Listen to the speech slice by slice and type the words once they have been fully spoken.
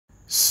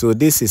So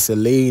this is a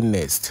laying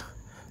nest.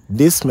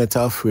 This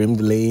metal-framed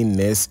laying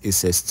nest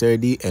is a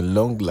sturdy and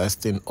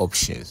long-lasting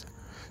option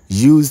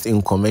used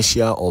in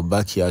commercial or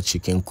backyard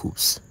chicken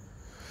coops.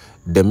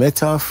 The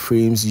metal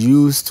frames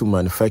used to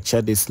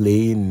manufacture this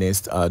laying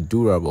nest are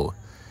durable,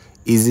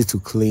 easy to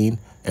clean,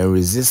 and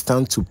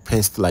resistant to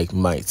pests like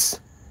mites,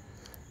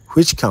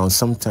 which can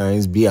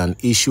sometimes be an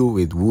issue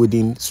with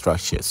wooden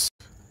structures.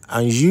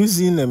 And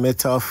using a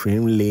metal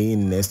frame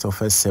laying nest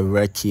offers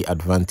several key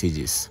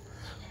advantages,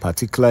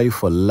 particularly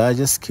for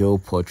larger scale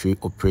poultry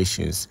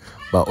operations,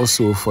 but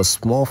also for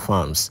small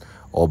farms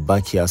or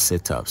backyard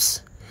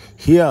setups.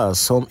 Here are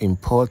some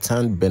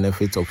important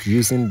benefits of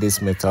using this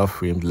metal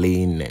frame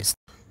laying nest.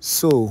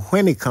 So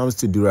when it comes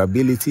to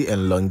durability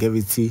and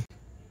longevity,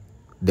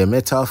 the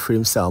metal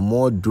frames are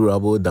more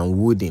durable than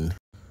wooden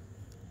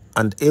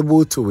and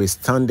able to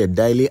withstand the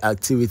daily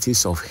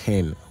activities of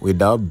hen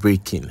without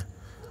breaking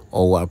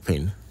or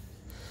warping.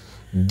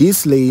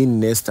 These laying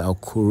nests are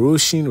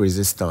corrosion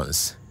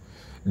resistant.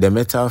 The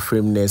metal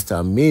frame nests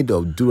are made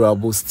of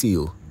durable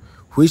steel,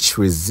 which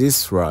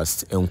resists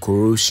rust and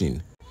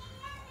corrosion,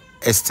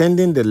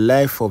 extending the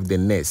life of the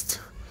nest,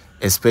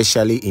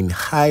 especially in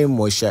high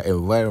moisture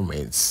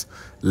environments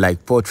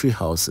like poultry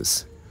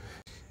houses.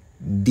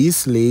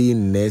 These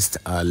laying nests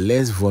are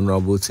less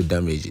vulnerable to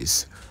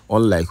damages,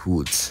 unlike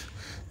woods.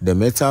 The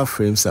metal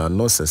frames are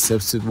not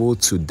susceptible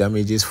to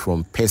damages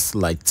from pests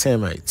like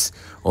termites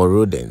or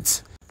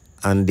rodents,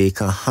 and they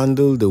can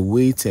handle the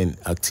weight and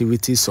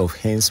activities of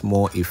hens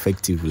more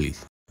effectively.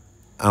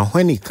 And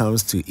when it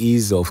comes to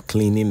ease of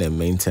cleaning and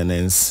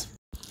maintenance,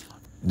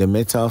 the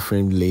metal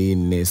frame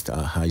laying nests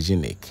are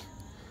hygienic.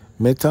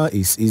 Metal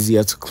is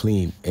easier to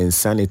clean and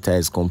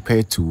sanitize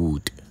compared to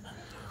wood,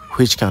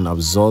 which can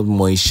absorb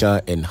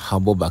moisture and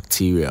harbor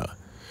bacteria.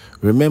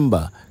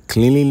 Remember,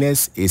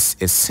 cleanliness is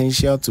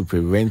essential to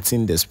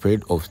preventing the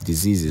spread of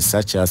diseases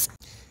such as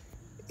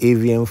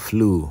avian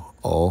flu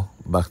or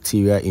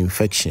bacterial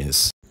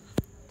infections.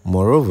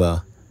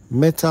 Moreover,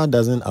 metal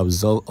doesn't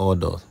absorb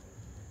odor,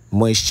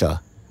 moisture,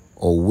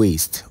 or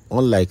waste,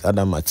 unlike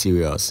other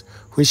materials,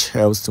 which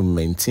helps to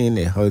maintain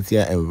a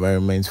healthier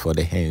environment for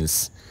the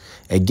hens.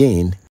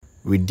 Again,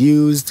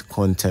 reduced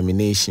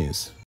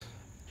contaminations.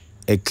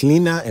 A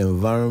cleaner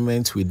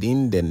environment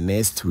within the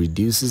nest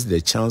reduces the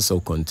chance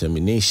of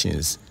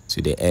contaminations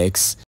to the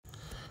eggs.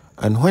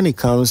 And when it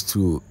comes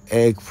to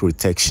egg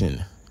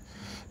protection,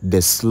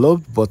 the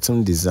sloped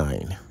bottom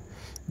design.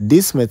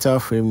 This metal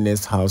frame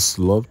nest has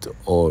sloped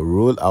or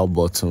roll-out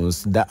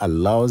bottoms that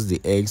allows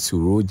the eggs to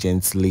roll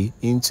gently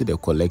into the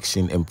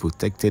collection and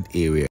protected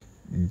area.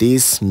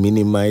 This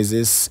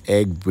minimizes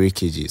egg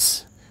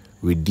breakages,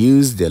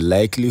 reduces the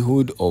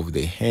likelihood of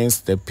the hen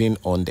stepping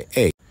on the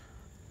egg,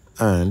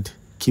 and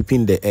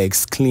keeping the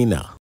eggs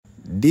cleaner.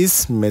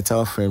 This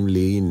metal frame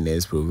laying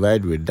nest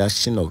provide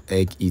reduction of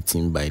egg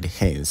eating by the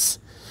hens.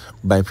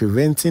 By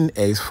preventing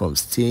eggs from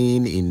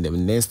staying in the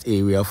nest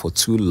area for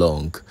too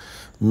long,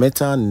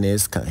 metal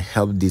nests can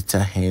help deter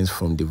hens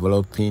from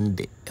developing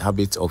the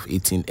habit of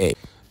eating eggs.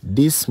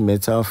 This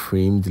metal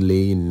framed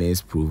laying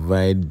nest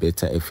provide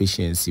better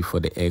efficiency for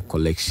the egg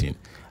collection,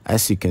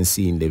 as you can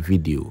see in the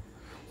video.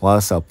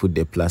 Whilst I put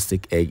the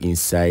plastic egg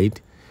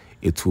inside,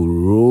 it will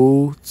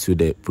roll to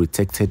the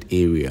protected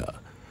area.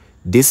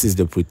 This is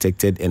the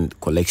protected and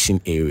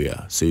collection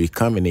area, so you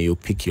come in and you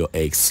pick your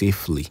eggs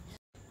safely.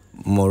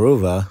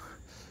 Moreover,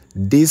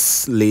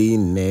 this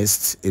laying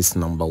nest is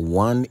number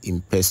 1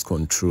 in pest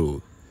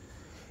control.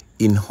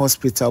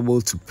 Inhospitable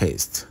to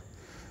pests.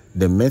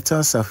 The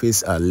metal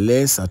surfaces are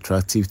less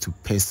attractive to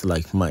pests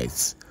like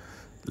mites,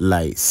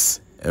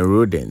 lice, and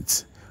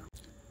rodents,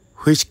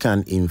 which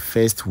can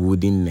infest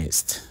wooden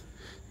nests.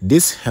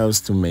 This helps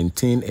to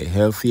maintain a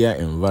healthier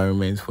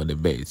environment for the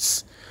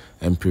birds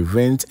and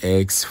prevent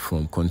eggs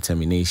from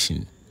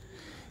contamination.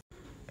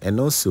 And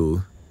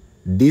also,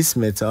 these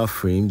metal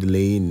framed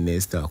laying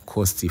nests are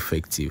cost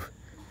effective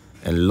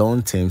and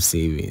long-term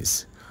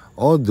savings.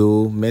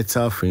 Although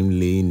metal frame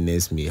laying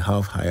nests may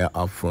have higher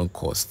upfront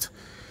cost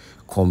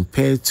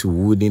compared to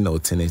wooden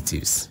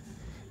alternatives,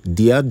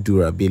 their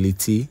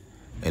durability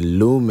and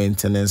low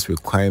maintenance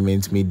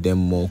requirements make them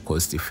more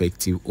cost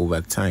effective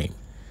over time.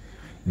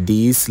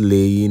 These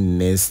laying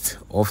nests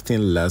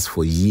often last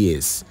for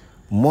years,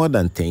 more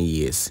than 10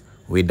 years,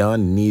 without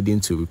needing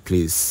to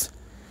replace,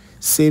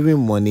 saving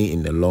money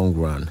in the long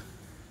run.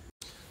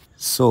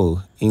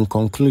 So, in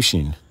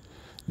conclusion,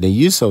 the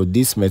use of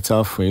these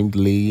metal-framed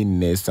laying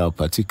nests are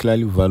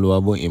particularly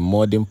valuable in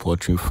modern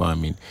poultry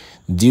farming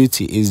due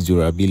to its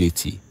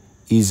durability,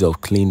 ease of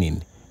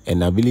cleaning,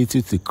 and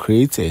ability to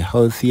create a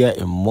healthier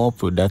and more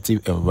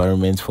productive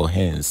environment for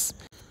hens.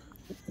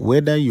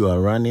 Whether you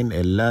are running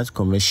a large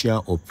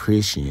commercial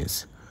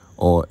operations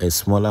or a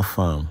smaller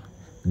farm,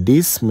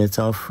 this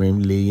metal frame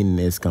laying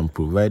nest can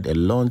provide a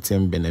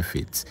long-term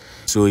benefit.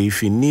 So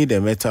if you need a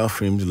metal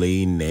framed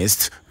laying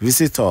nest,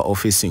 visit our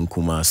office in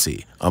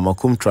Kumasi,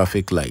 Amakum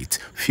traffic light,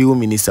 few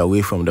minutes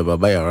away from the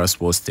Baba Yara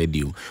Sports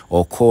Stadium,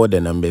 or call the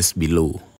numbers below.